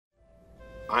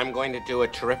I'm going to do a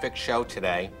terrific show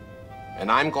today,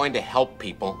 and I'm going to help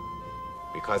people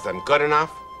because I'm good enough,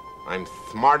 I'm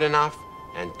smart enough,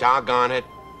 and doggone it,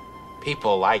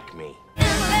 people like me.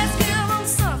 Let's give 'em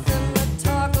something to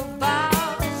talk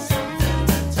about. A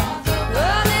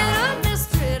little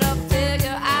mystery to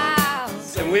figure out.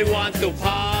 And we want to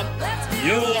pop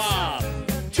you up.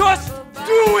 Just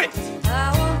do it!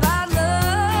 How about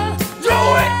love? Do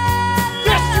it!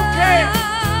 Yes, you can!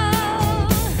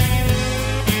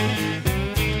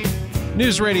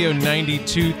 News Radio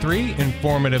 92.3,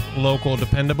 informative, local,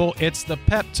 dependable. It's the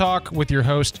PEP Talk with your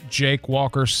host, Jake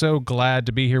Walker. So glad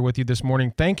to be here with you this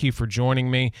morning. Thank you for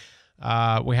joining me.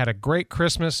 We had a great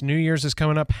Christmas. New Year's is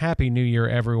coming up. Happy New Year,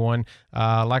 everyone.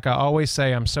 Like I always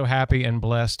say, I'm so happy and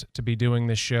blessed to be doing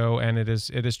this show, and it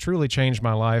has truly changed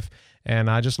my life,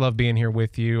 and I just love being here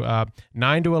with you.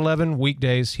 9 to 11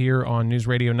 weekdays here on News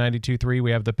Radio 92.3. We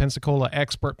have the Pensacola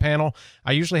Expert Panel.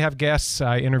 I usually have guests.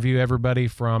 I interview everybody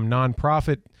from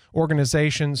nonprofit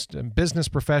organizations, business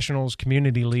professionals,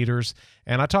 community leaders,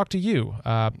 and I talk to you.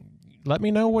 Let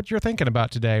me know what you're thinking about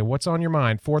today. What's on your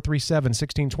mind?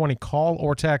 437-1620. Call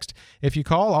or text. If you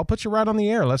call, I'll put you right on the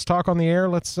air. Let's talk on the air.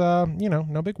 Let's,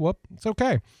 no big whoop. It's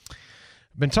okay.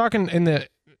 I've been talking in the,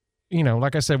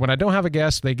 like I said, when I don't have a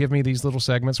guest, they give me these little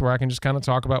segments where I can just kind of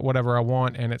talk about whatever I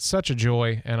want, and it's such a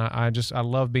joy, and I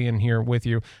love being here with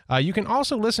you. You can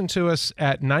also listen to us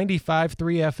at 95.3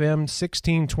 FM,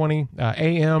 1620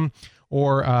 AM,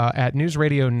 or at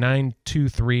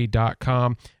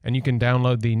newsradio923.com, and you can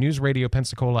download the News Radio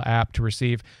Pensacola app to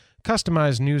receive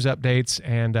customized news updates,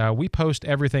 and we post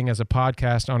everything as a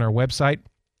podcast on our website,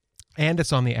 and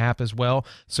it's on the app as well,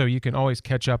 so you can always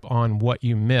catch up on what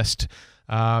you missed.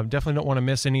 Definitely don't want to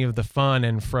miss any of the fun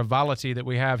and frivolity that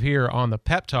we have here on the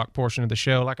Pep Talk portion of the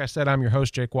show. Like I said, I'm your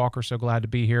host, Jake Walker, so glad to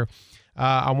be here.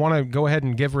 I want to go ahead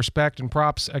and give respect and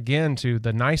props again to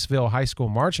the Niceville High School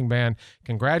Marching Band.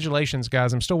 Congratulations,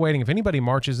 guys. I'm still waiting. If anybody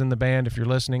marches in the band, if you're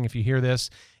listening, if you hear this,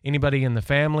 anybody in the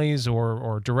families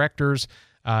or directors,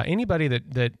 anybody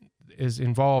that is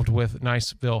involved with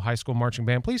Niceville High School Marching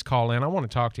Band, please call in. I want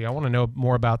to talk to you. I want to know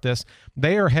more about this.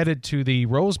 They are headed to the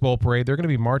Rose Bowl Parade. They're going to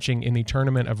be marching in the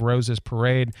Tournament of Roses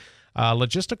Parade.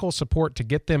 Logistical support to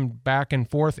get them back and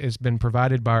forth has been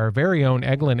provided by our very own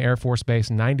Eglin Air Force Base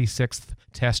 96th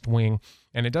Test Wing.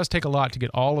 And it does take a lot to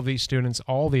get all of these students,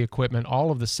 all the equipment,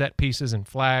 all of the set pieces and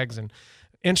flags and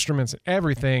instruments and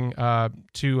everything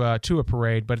to a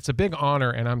parade. But it's a big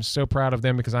honor, and I'm so proud of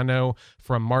them because I know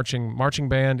from marching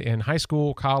band in high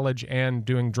school, college, and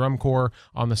doing drum corps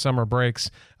on the summer breaks,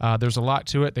 there's a lot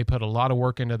to it. They put a lot of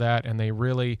work into that, and they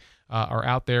really are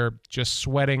out there just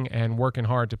sweating and working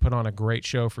hard to put on a great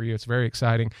show for you. It's very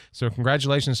exciting. So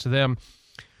congratulations to them.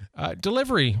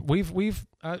 Delivery.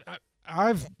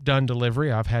 I've done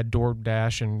delivery. I've had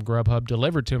DoorDash and Grubhub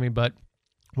delivered to me, but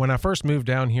when I first moved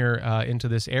down here into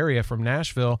this area from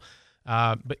Nashville,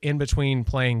 but in between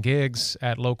playing gigs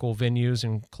at local venues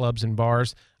and clubs and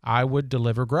bars, I would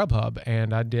deliver Grubhub,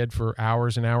 and I did for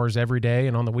hours and hours every day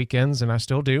and on the weekends, and I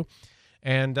still do.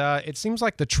 And it seems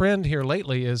like the trend here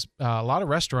lately is a lot of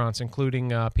restaurants,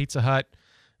 including Pizza Hut,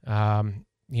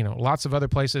 lots of other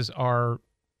places are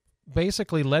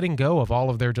basically letting go of all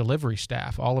of their delivery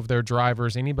staff, all of their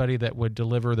drivers, anybody that would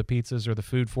deliver the pizzas or the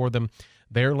food for them.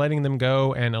 They're letting them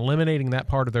go and eliminating that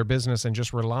part of their business and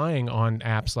just relying on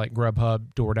apps like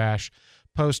Grubhub, DoorDash,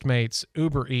 Postmates,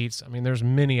 Uber Eats. I mean, there's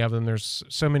many of them. There's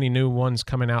so many new ones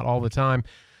coming out all the time.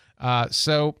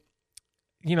 So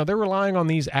they're relying on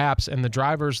these apps, and the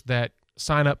drivers that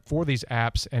sign up for these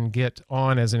apps and get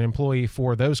on as an employee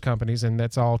for those companies, and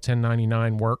that's all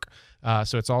 1099 work.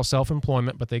 So it's all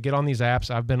self-employment, but they get on these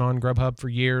apps. I've been on Grubhub for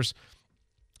years.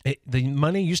 The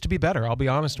money used to be better, I'll be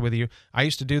honest with you. I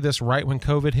used to do this right when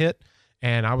COVID hit,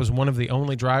 and I was one of the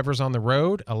only drivers on the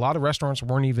road. A lot of restaurants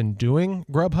weren't even doing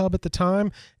Grubhub at the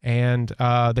time, and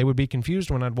they would be confused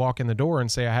when I'd walk in the door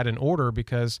and say I had an order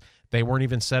because they weren't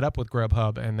even set up with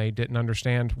Grubhub, and they didn't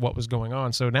understand what was going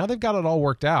on. So now they've got it all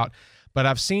worked out. But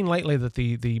I've seen lately that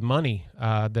the money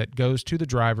that goes to the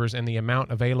drivers and the amount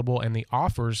available and the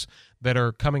offers that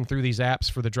are coming through these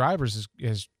apps for the drivers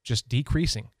is just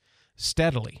decreasing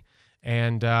steadily.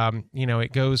 And,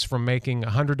 it goes from making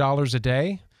 $100 a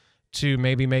day to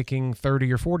maybe making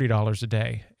 $30 or $40 a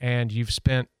day. And you've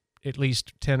spent at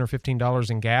least $10 or $15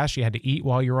 in gas. You had to eat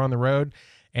while you're on the road.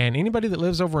 And anybody that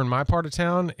lives over in my part of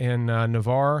town in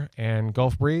Navarre and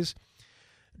Gulf Breeze,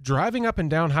 driving up and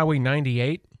down Highway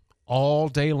 98 all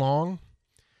day long,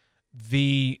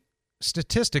 the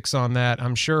statistics on that,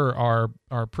 I'm sure, are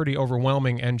pretty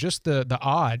overwhelming. And just the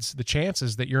odds, the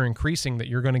chances that you're increasing that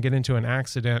you're going to get into an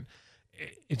accident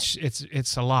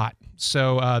it's a lot.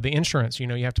 So the insurance, you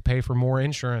have to pay for more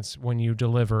insurance when you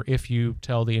deliver. If you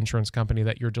tell the insurance company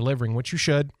that you're delivering, which you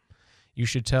should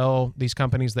tell these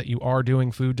companies that you are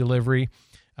doing food delivery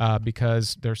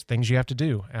because there's things you have to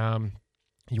do.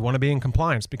 You want to be in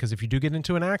compliance, because if you do get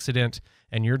into an accident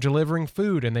and you're delivering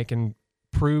food and they can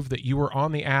prove that you were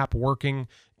on the app working,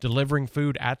 delivering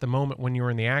food at the moment when you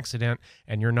were in the accident,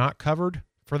 and you're not covered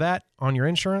for that on your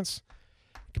insurance,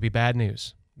 it could be bad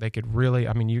news. They could really,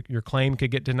 your claim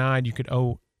could get denied. You could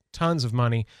owe tons of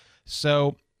money.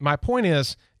 So my point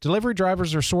is, delivery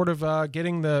drivers are sort of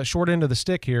getting the short end of the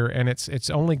stick here, and it's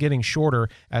only getting shorter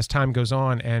as time goes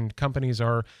on, and companies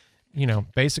are,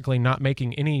 basically not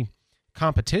making any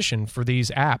competition for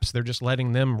these apps. They're just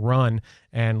letting them run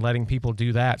and letting people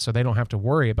do that, so they don't have to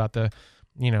worry about the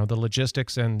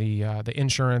logistics and the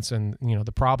insurance and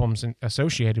the problems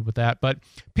associated with that. But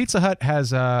Pizza Hut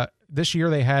has this year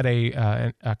they had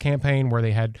a campaign where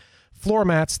they had floor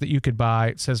mats that you could buy.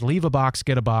 It says "Leave a box,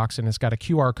 get a box," and it's got a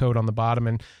QR code on the bottom.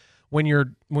 And when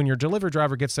your delivery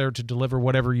driver gets there to deliver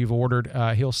whatever you've ordered,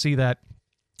 he or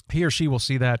she will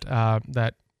see that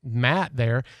that mat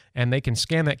there, and they can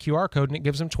scan that QR code, and it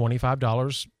gives them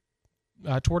 $25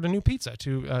 toward a new pizza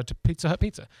to Pizza Hut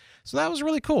pizza. So that was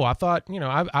really cool. I thought,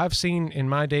 I've seen in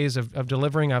my days of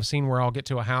delivering, I've seen where I'll get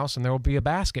to a house and there will be a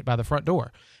basket by the front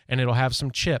door, and it'll have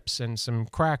some chips and some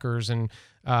crackers and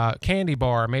candy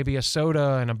bar, maybe a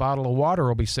soda and a bottle of water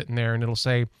will be sitting there, and it'll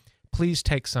say, "Please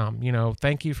take some,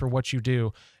 thank you for what you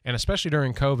do." And especially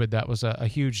during COVID, that was a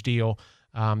huge deal.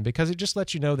 Because it just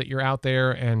lets you know that you're out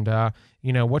there and,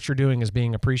 what you're doing is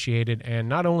being appreciated. And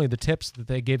not only the tips that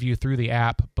they give you through the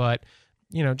app, but,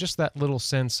 just that little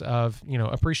sense of,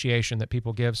 appreciation that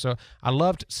people give. So I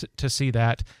loved to see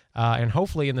that. And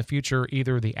hopefully in the future,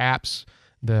 either the apps,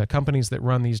 the companies that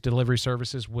run these delivery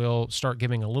services will start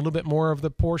giving a little bit more of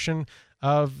the portion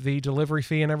of the delivery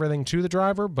fee and everything to the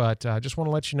driver. But I just want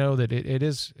to let you know that it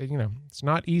is, it's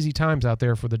not easy times out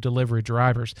there for the delivery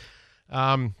drivers.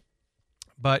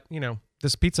 But,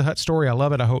 this Pizza Hut story, I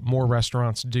love it. I hope more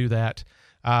restaurants do that.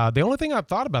 The only thing I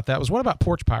thought about that was, what about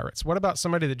porch pirates? What about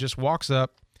somebody that just walks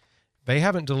up, they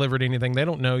haven't delivered anything, they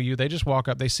don't know you, they just walk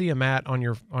up, they see a mat on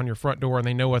your front door and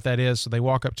they know what that is, so they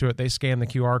walk up to it, they scan the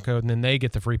QR code, and then they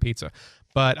get the free pizza.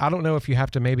 But I don't know if you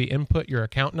have to maybe input your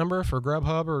account number for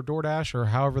Grubhub or DoorDash or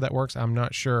however that works. I'm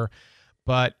not sure.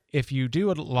 But if you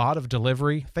do a lot of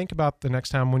delivery, think about the next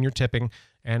time when you're tipping,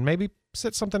 and maybe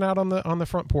sit something out on the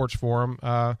front porch for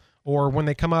them, or when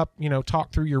they come up,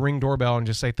 talk through your Ring doorbell and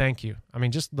just say thank you.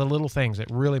 Just the little things. It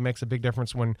really makes a big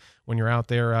difference when you're out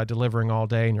there delivering all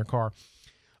day in your car.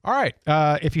 All right,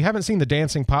 if you haven't seen the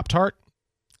dancing Pop-Tart,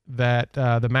 that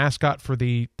the mascot for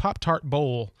the Pop-Tart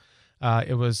Bowl,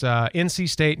 it was NC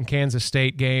State and Kansas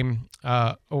State game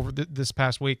over this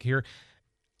past week here.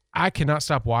 I cannot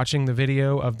stop watching the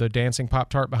video of the dancing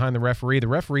Pop-Tart behind the referee. The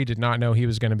referee did not know he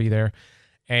was going to be there.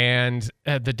 And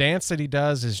the dance that he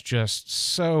does is just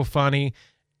so funny.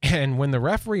 And when the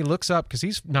referee looks up, because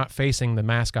he's not facing the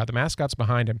mascot's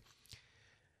behind him,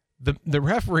 the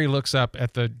referee looks up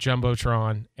at the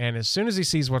Jumbotron, and as soon as he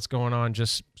sees what's going on,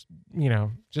 just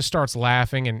starts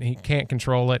laughing, and he can't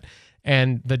control it.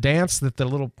 And the dance that the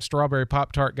little strawberry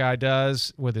Pop-Tart guy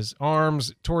does with his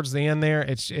arms towards the end there,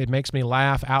 it makes me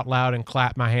laugh out loud and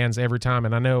clap my hands every time.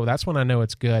 And that's when I know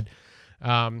it's good.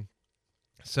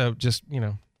 So just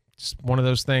one of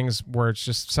those things where it's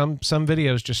just some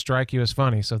videos just strike you as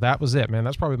funny. So that was it, man.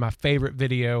 That's probably my favorite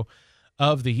video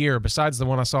of the year, besides the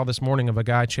one I saw this morning of a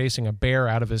guy chasing a bear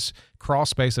out of his crawl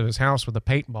space of his house with a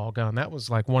paintball gun. That was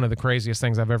like one of the craziest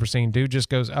things I've ever seen. Dude just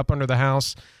goes up under the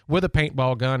house with a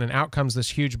paintball gun, and out comes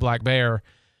this huge black bear.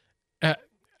 I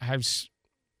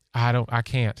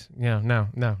can't. No,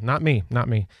 not me.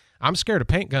 I'm scared of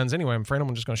paint guns anyway. I'm afraid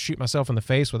I'm just going to shoot myself in the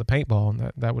face with a paintball,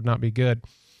 and that would not be good.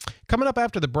 Coming up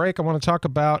after the break, I want to talk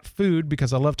about food,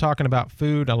 because I love talking about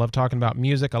food. I love talking about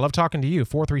music. I love talking to you.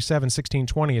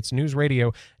 437-1620. It's News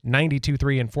Radio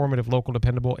 92.3, informative, local,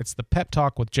 dependable. It's the PEP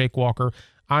Talk with Jake Walker.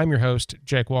 I'm your host,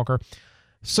 Jake Walker.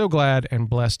 So glad and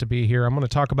blessed to be here. I'm going to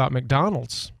talk about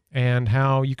McDonald's and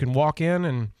how you can walk in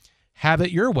and have it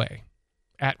your way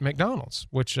at McDonald's,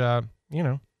 which,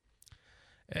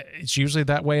 it's usually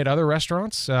that way at other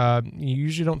restaurants. You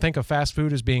usually don't think of fast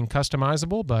food as being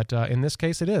customizable, but in this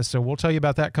case it is. So we'll tell you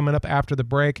about that coming up after the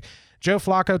break. Joe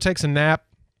Flacco takes a nap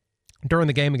during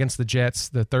the game against the Jets,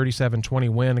 the 37-20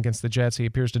 win against the Jets. He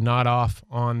appears to nod off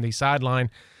on the sideline.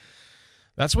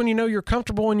 That's when you know you're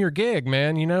comfortable in your gig,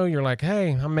 man. You're like,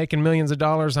 hey, I'm making millions of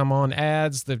dollars. I'm on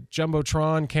ads. The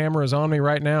Jumbotron camera is on me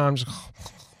right now. I'm just...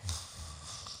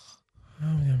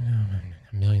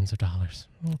 Millions of dollars.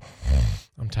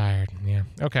 I'm tired. Yeah.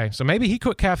 Okay. So maybe he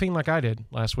quit caffeine like I did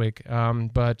last week.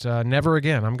 But never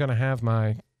again. I'm going to have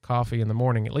my coffee in the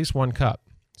morning, at least 1 cup.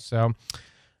 So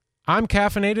I'm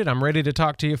caffeinated. I'm ready to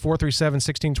talk to you.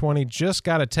 437-1620. Just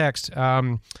got a text.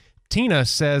 Tina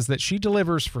says that she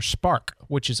delivers for Spark,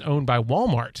 which is owned by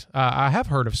Walmart. I have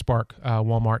heard of Spark,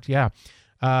 Walmart. Yeah.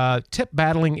 Tip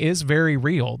battling is very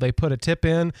real. They put a tip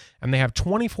in and they have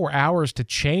 24 hours to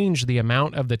change the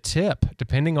amount of the tip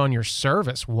depending on your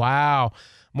service. Wow.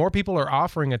 More people are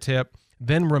offering a tip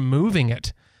than removing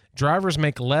it. Drivers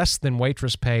make less than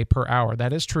waitress pay per hour.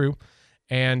 That is true.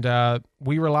 And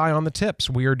we rely on the tips.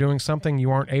 We are doing something you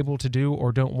aren't able to do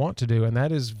or don't want to do. And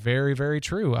that is very, very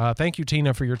true. Thank you,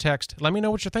 Tina, for your text. Let me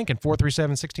know what you're thinking.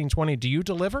 437-1620. Do you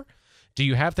deliver? Do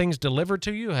you have things delivered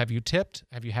to you? Have you tipped?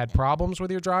 Have you had problems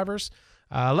with your drivers?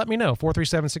 Let me know.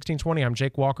 437-1620. I'm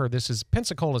Jake Walker. This is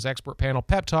Pensacola's Expert Panel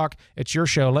Pep Talk. It's your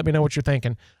show. Let me know what you're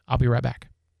thinking. I'll be right back.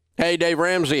 Hey, Dave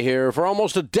Ramsey here. For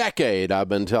almost a decade, I've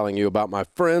been telling you about my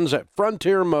friends at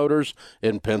Frontier Motors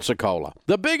in Pensacola.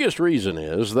 The biggest reason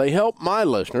is they help my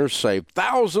listeners save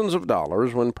thousands of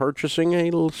dollars when purchasing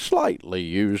a slightly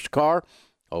used car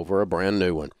over a brand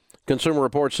new one. Consumer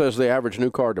Reports says the average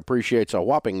new car depreciates a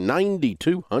whopping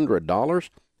 $9,200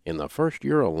 in the first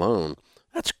year alone.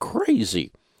 That's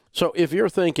crazy. So if you're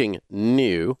thinking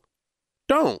new,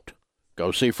 don't.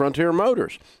 Go see Frontier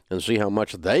Motors and see how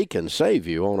much they can save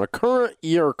you on a current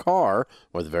year car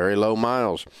with very low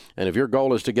miles. And if your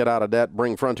goal is to get out of debt,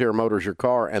 bring Frontier Motors your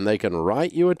car and they can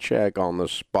write you a check on the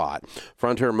spot.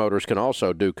 Frontier Motors can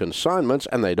also do consignments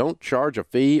and they don't charge a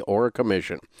fee or a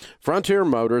commission. Frontier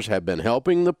Motors have been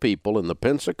helping the people in the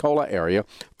Pensacola area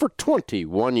for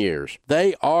 21 years.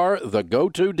 They are the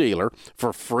go-to dealer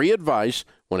for free advice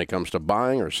when it comes to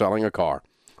buying or selling a car.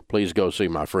 Please go see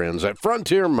my friends at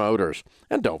Frontier Motors.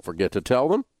 And don't forget to tell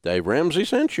them Dave Ramsey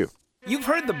sent you. You've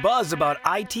heard the buzz about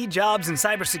IT jobs in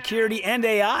cybersecurity and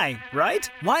AI, right?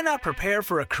 Why not prepare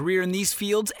for a career in these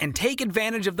fields and take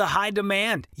advantage of the high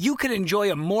demand? You could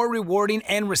enjoy a more rewarding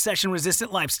and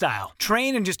recession-resistant lifestyle.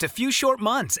 Train in just a few short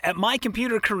months at My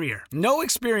Computer Career. No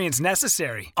experience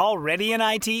necessary. Already in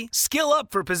IT? Skill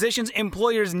up for positions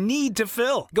employers need to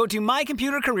fill. Go to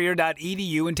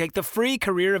mycomputercareer.edu and take the free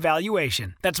career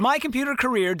evaluation. That's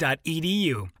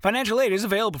mycomputercareer.edu. Financial aid is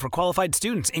available for qualified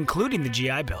students, including the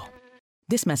GI Bill.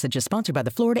 This message is sponsored by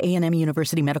the Florida A&M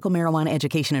University Medical Marijuana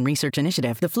Education and Research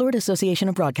Initiative, the Florida Association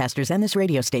of Broadcasters, and this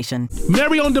radio station.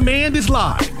 Mary on Demand is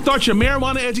live. Start your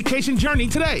marijuana education journey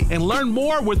today and learn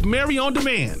more with Mary on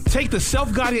Demand. Take the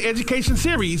self-guided education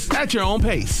series at your own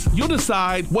pace. You'll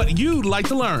decide what you'd like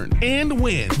to learn and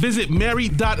when. Visit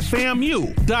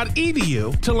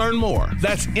mary.famu.edu to learn more.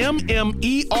 That's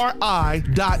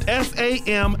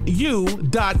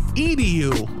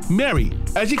mmeri.famu.edu. Mary,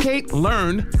 educate,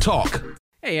 learn, talk.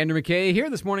 Hey, Andrew McKay here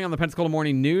this morning on the Pensacola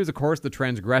Morning News. Of course, the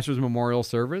Transgressors Memorial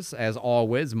Service, as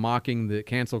always, mocking the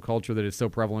cancel culture that is so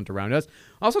prevalent around us.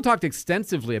 Also talked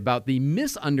extensively about the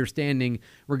misunderstanding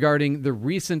regarding the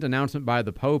recent announcement by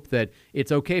the Pope that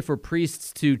it's okay for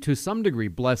priests to some degree,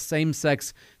 bless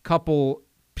same-sex couple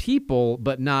people,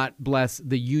 but not bless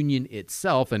the union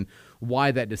itself, and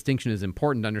why that distinction is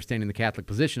important, understanding the Catholic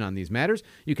position on these matters.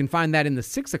 You can find that in the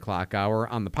 6 o'clock hour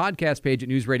on the podcast page at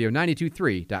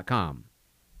newsradio923.com.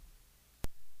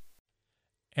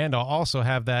 And I'll also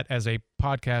have that as a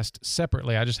podcast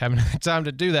separately. I just haven't had time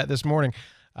to do that this morning.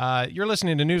 You're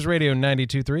listening to News Radio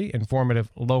 92.3, informative,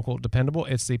 local, dependable.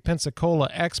 It's the Pensacola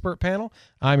Expert Panel.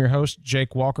 I'm your host,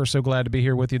 Jake Walker. So glad to be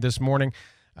here with you this morning.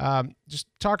 Just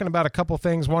talking about a couple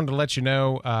things. Wanted to let you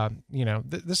know,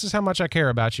 this is how much I care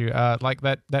about you. Like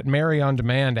that Mary on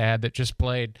Demand ad that just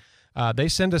played. They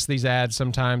send us these ads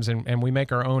sometimes, and we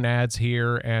make our own ads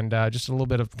here. And just a little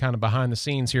bit of kind of behind the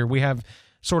scenes here. We have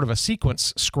sort of a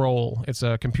sequence scroll. It's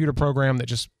a computer program that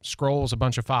just scrolls a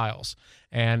bunch of files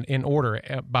and in order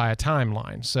by a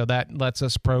timeline. So that lets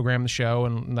us program the show,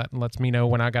 and that lets me know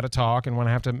when I got to talk and when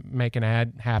I have to make an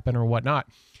ad happen or whatnot.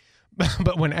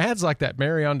 But when ads like that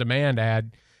Mary on Demand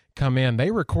ad come in, they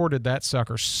recorded that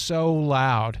sucker so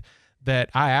loud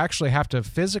that I actually have to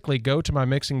physically go to my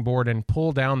mixing board and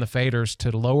pull down the faders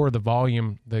to lower the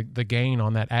volume, the gain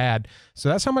on that ad. So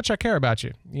that's how much I care about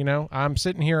you. You know, I'm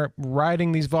sitting here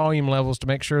writing these volume levels to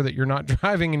make sure that you're not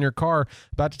driving in your car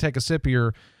about to take a sip of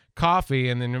your coffee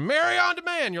and then Mary on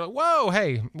Demand. You're like, whoa,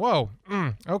 hey, whoa,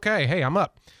 okay, hey, I'm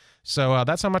up. So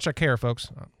that's how much I care, folks.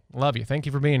 Love you. Thank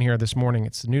you for being here this morning.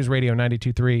 It's News Radio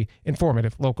 92.3,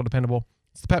 informative, local, dependable.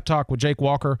 It's the Pep Talk with Jake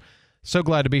Walker. So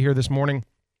glad to be here this morning.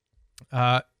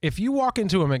 If you walk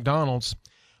into a McDonald's,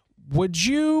 would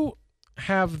you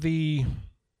have the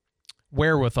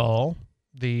wherewithal,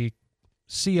 the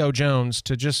C.O. Jones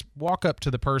to just walk up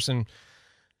to the person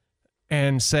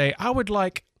and say, I would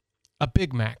like a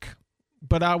Big Mac,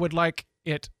 but I would like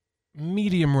it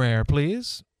medium rare,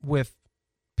 please, with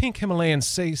pink Himalayan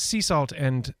sea salt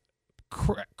and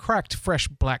cracked fresh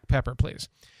black pepper, please.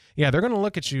 Yeah, they're going to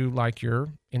look at you like you're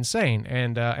insane,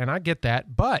 and I get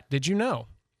that. But did you know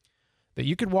that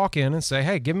you could walk in and say,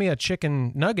 hey, give me a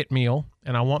chicken nugget meal,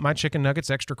 and I want my chicken nuggets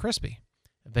extra crispy?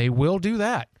 They will do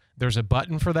that. There's a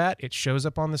button for that. It shows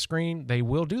up on the screen. They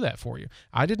will do that for you.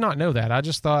 I did not know that. I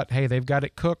just thought, hey, they've got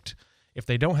it cooked. If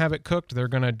they don't have it cooked, they're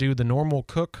going to do the normal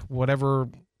cook, whatever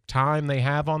time they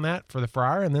have on that for the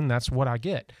fryer, and then that's what I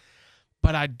get.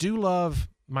 But I do love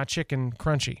my chicken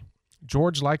crunchy.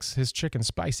 George likes his chicken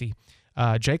spicy.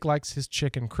 Jake likes his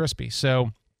chicken crispy.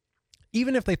 So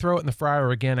even if they throw it in the fryer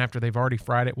again after they've already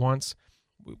fried it once,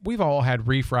 we've all had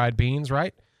refried beans,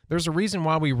 right? There's a reason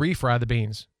why we refry the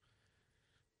beans.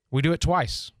 We do it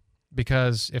twice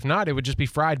because if not, it would just be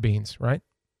fried beans, right?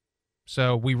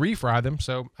 So we refry them.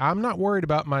 So I'm not worried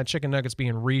about my chicken nuggets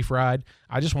being refried.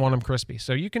 I just want them crispy.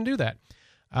 So you can do that.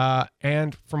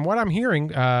 And from what I'm hearing,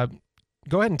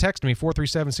 go ahead and text me,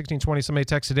 437-1620. Somebody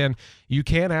texted in. You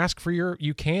can ask for your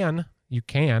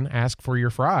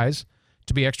fries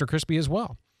to be extra crispy as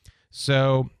well.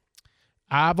 So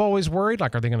I've always worried,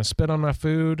 like, are they going to spit on my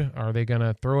food? Are they going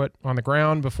to throw it on the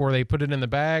ground before they put it in the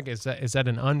bag? Is that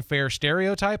an unfair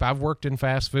stereotype? I've worked in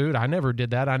fast food. I never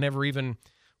did that. I never even,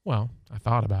 well, I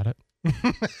thought about it,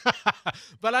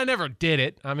 but I never did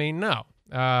it. I mean, no,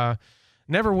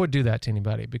 never would do that to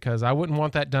anybody because I wouldn't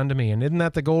want that done to me. And isn't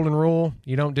that the golden rule?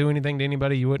 You don't do anything to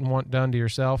anybody you wouldn't want done to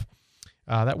yourself.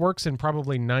 That works in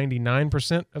probably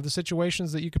 99% of the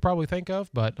situations that you could probably think of,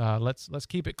 but let's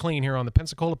keep it clean here on the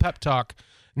Pensacola Pep Talk,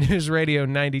 News Radio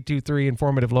 92.3,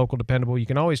 informative, local, dependable. You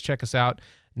can always check us out,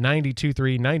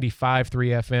 92.3, 95.3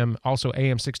 FM, also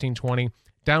AM 1620.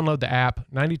 Download the app,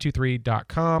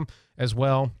 923.com as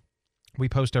well. We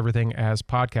post everything as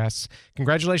podcasts.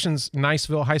 Congratulations,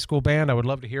 Niceville High School Band. I would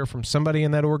love to hear from somebody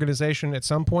in that organization at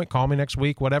some point. Call me next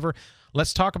week, whatever.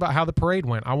 Let's talk about how the parade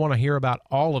went. I want to hear about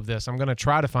all of this. I'm going to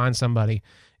try to find somebody.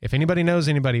 If anybody knows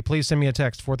anybody, please send me a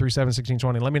text,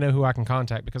 437-1620. Let me know who I can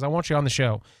contact because I want you on the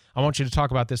show. I want you to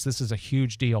talk about this. This is a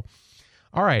huge deal.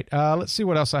 All right, let's see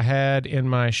what else I had in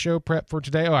my show prep for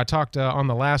today. Oh, I talked on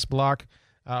the last block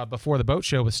before the boat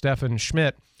show with Stefan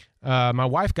Schmidt. My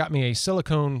wife got me a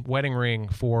silicone wedding ring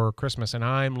for Christmas, and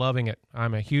I'm loving it.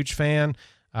 I'm a huge fan.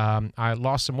 I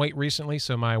lost some weight recently,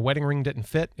 so my wedding ring didn't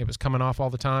fit. It was coming off all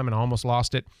the time, and I almost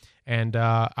lost it. And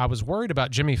I was worried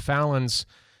about Jimmy Fallon's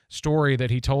story that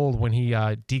he told when he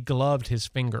degloved his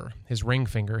finger, his ring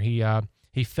finger.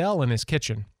 He fell in his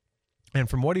kitchen, and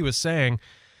from what he was saying,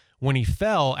 when he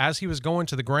fell, as he was going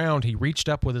to the ground, he reached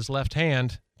up with his left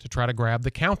hand to try to grab the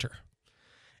counter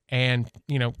and,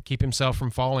 keep himself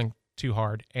from falling too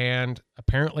hard. And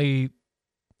apparently,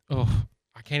 I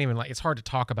can't even, it's hard to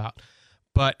talk about,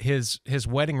 but his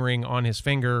wedding ring on his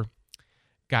finger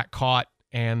got caught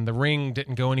and the ring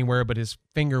didn't go anywhere, but his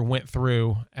finger went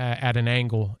through at an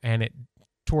angle and it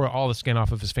tore all the skin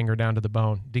off of his finger down to the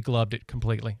bone, degloved it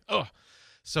completely. Ugh.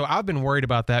 So I've been worried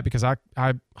about that because I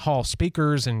haul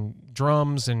speakers and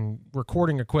drums and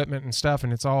recording equipment and stuff,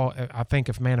 and it's all, I think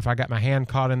if I got my hand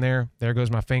caught in there goes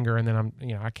my finger, and then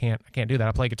I can't do that.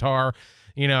 I play guitar,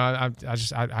 I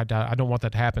don't want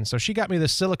that to happen. So she got me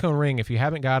this silicone ring. If you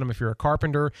haven't got them, if you're a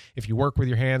carpenter, if you work with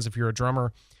your hands, if you're a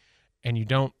drummer, and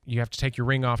you have to take your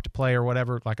ring off to play or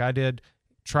whatever, like I did,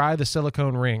 try the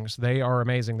silicone rings. They are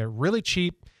amazing. They're really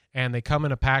cheap. And they come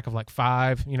in a pack of like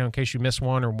 5, in case you miss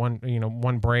one or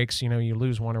one breaks, you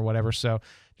lose one or whatever. So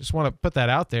just want to put that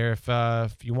out there.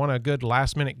 If you want a good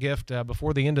last minute gift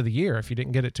before the end of the year, if you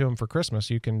didn't get it to them for Christmas,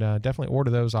 you can definitely order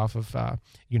those off of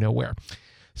where.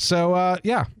 So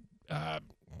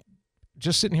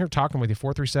just sitting here talking with you,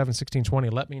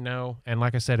 437-1620. Let me know. And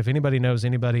like I said, if anybody knows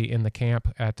anybody in the camp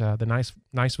at the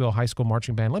Niceville High School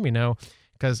Marching Band, let me know.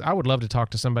 Because I would love to talk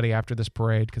to somebody after this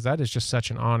parade because that is just such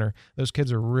an honor. Those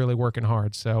kids are really working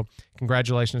hard. So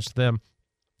congratulations to them.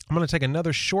 I'm going to take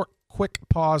another short, quick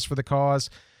pause for the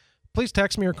cause. Please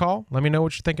text me or call. Let me know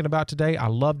what you're thinking about today. I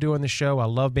love doing the show. I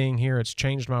love being here. It's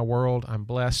changed my world. I'm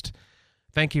blessed.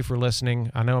 Thank you for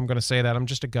listening. I know I'm going to say that. I'm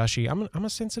just a gushy. I'm a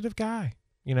sensitive guy.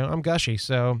 I'm gushy.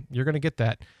 So you're going to get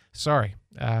that. Sorry.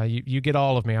 You get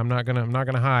all of me. I'm not going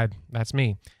to hide. That's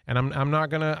me. And I'm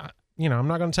not going to... I'm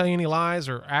not going to tell you any lies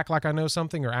or act like I know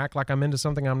something or act like I'm into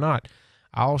something I'm not.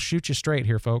 I'll shoot you straight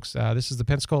here, folks. This is the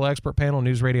Pensacola Expert Panel,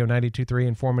 News Radio 92.3,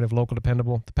 informative, local,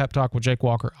 dependable. The Pep Talk with Jake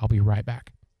Walker. I'll be right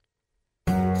back.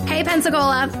 Hey, Hey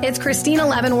Pensacola, it's Christina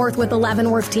Leavenworth with the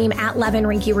Leavenworth team at Levin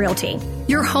Rinke Realty.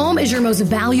 Your home is your most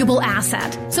valuable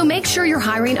asset, so make sure you're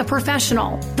hiring a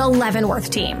professional, the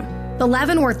Leavenworth team. The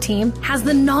Leavenworth team has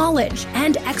the knowledge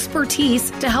and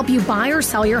expertise to help you buy or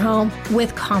sell your home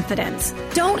with confidence.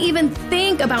 Don't even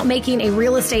think about making a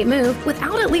real estate move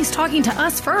without at least talking to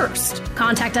us first.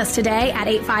 Contact us today at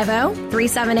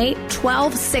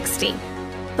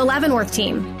 850-378-1260. The Leavenworth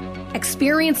team.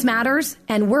 Experience matters,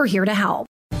 and we're here to help.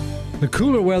 The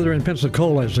cooler weather in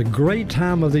Pensacola is a great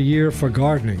time of the year for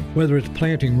gardening, whether it's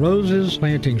planting roses,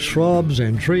 planting shrubs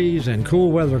and trees and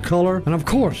cool weather color, and of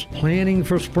course, planning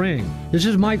for spring. This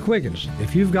is Mike Wiggins.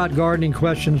 If you've got gardening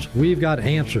questions, we've got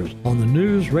answers on the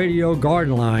News Radio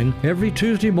Garden Line every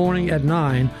Tuesday morning at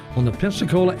 9 on the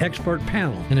Pensacola Expert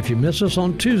Panel. And if you miss us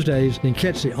on Tuesdays, then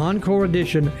catch the Encore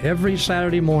edition every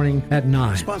Saturday morning at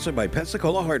 9. Sponsored by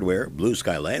Pensacola Hardware, Blue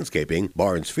Sky Landscaping,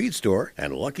 Barnes Feed Store,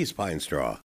 and Lucky's Pine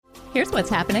Straw. Here's what's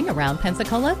happening around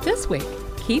Pensacola this week.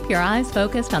 Keep your eyes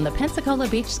focused on the Pensacola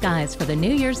beach skies for the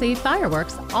New Year's Eve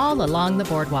fireworks all along the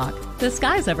boardwalk. The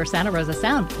skies over Santa Rosa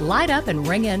Sound light up and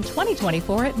ring in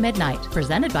 2024 at midnight.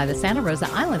 Presented by the Santa Rosa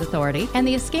Island Authority and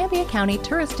the Escambia County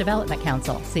Tourist Development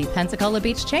Council. See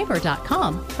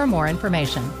PensacolaBeachChamber.com for more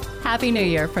information. Happy New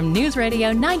Year from News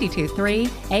Radio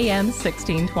 92.3 AM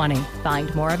 1620.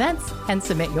 Find more events and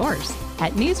submit yours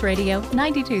at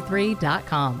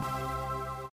newsradio923.com.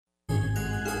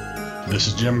 This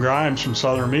is Jim Grimes from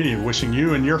Southern Media wishing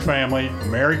you and your family a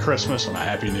Merry Christmas and a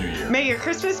Happy New Year. May your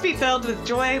Christmas be filled with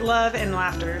joy, love, and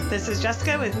laughter. This is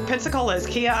Jessica with Pensacola's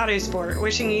Kia Autosport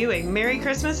wishing you a Merry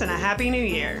Christmas and a Happy New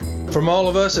Year. From all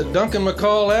of us at Duncan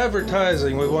McCall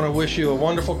Advertising, we want to wish you a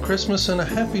wonderful Christmas and a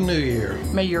Happy New Year.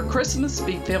 May your Christmas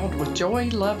be filled with joy,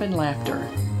 love, and laughter.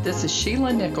 This is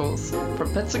Sheila Nichols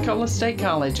from Pensacola State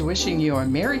College wishing you a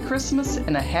Merry Christmas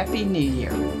and a Happy New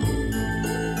Year.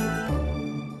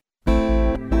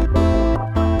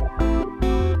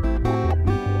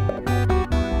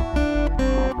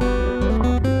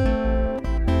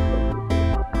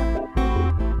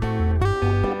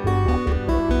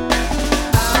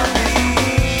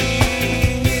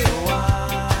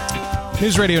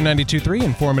 News Radio 92.3,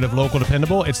 informative, local,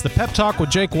 dependable. It's the Pep Talk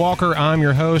with Jake Walker. I'm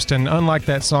your host, and unlike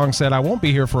that song said, I won't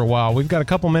be here for a while. We've got a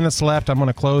couple minutes left. I'm going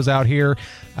to close out here.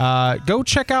 Go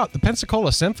check out the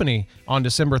Pensacola Symphony on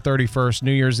December 31st,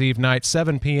 New Year's Eve night,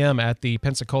 7 p.m. at the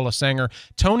Pensacola Sanger.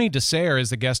 Tony DeSere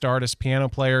is the guest artist, piano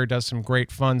player, does some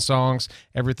great fun songs,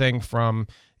 everything from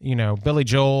Billy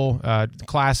Joel,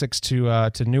 classics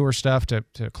to newer stuff, to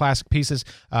classic pieces.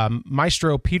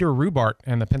 Maestro Peter Rubart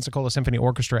and the Pensacola Symphony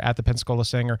Orchestra at the Pensacola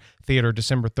Sanger Theater,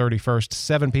 December 31st,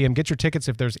 7 p.m. Get your tickets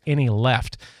if there's any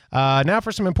left. Now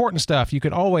for some important stuff. You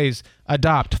can always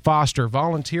adopt, foster,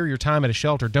 volunteer your time at a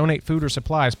shelter, donate food or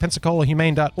supplies.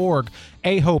 PensacolaHumane.org,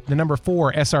 AHOPE, the number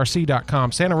 4,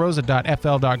 SRC.com,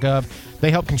 SantaRosa.fl.gov.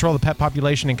 They help control the pet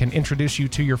population and can introduce you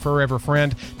to your forever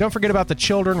friend. Don't forget about the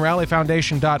Children,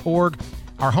 RallyFoundation.org.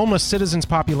 Our homeless citizens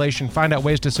population. Find out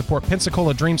ways to support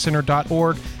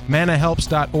PensacolaDreamCenter.org,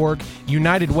 ManaHelps.org,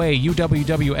 United Way,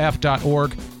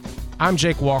 UWWF.org. I'm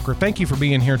Jake Walker. Thank you for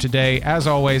being here today. As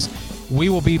always, we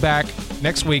will be back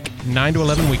next week, 9 to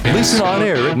 11 weekdays. Listen on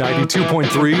air at 92.3,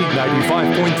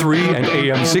 95.3, and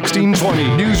AM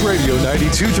 1620. News Radio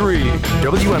 92.3,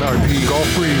 WNRP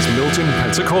Gulf Breeze, Milton,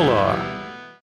 Pensacola.